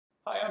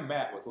Hi, I'm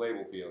Matt with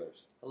Label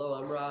Peelers, Hello,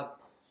 I'm Rob.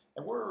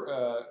 and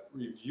we're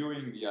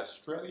reviewing the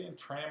Australian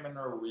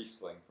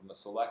Traminer-Riesling from the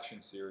Selection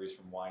Series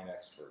from Wine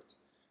Expert.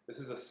 This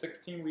is a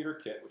 16-liter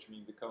kit, which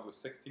means it comes with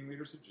 16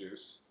 liters of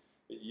juice.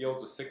 It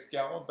yields a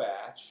 6-gallon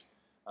batch,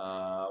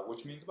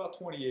 which means about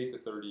 28 to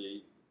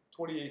 30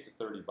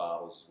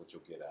 bottles is what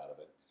you'll get out of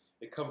it.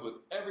 It comes with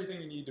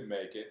everything you need to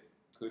make it,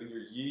 including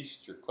your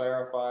yeast, your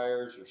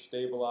clarifiers, your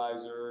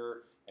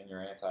stabilizer, and your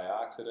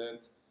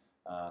antioxidant.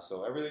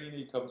 So everything you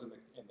need comes in the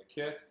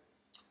kit.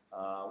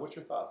 What's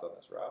your thoughts on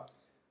this, Rob?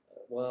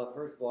 Well,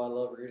 first of all, I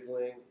love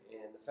Riesling,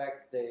 and the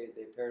fact that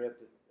they paired up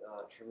the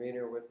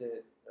Traminer with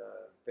it,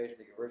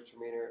 basically reverse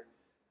Traminer,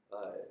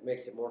 it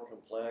makes it more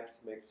complex,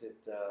 makes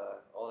it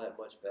all that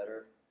much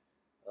better.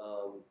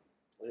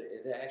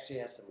 It actually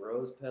has some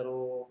rose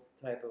petal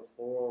type of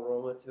floral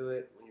aroma to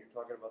it when you're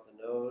talking about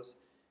the nose.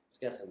 It's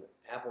got some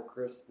apple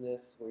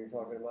crispness when you're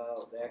talking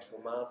about the actual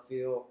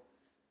mouthfeel.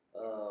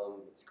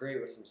 It's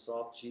great with some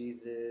soft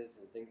cheeses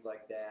and things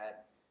like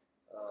that.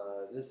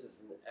 This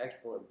is an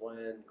excellent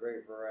blend,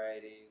 great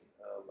variety.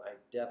 I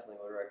definitely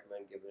would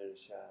recommend giving it a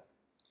shot.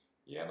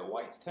 Yeah, the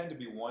whites tend to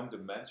be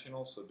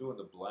one-dimensional, so doing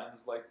the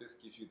blends like this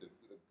gives you the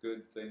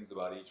good things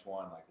about each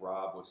one, like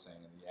Rob was saying,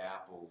 and the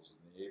apples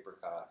and the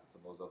apricots and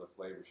some of those other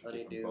flavors you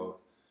get from Honeydew.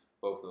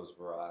 both those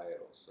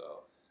varietals.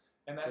 So,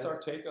 and that's Good. our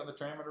take on the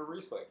Traminer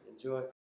Riesling. Enjoy.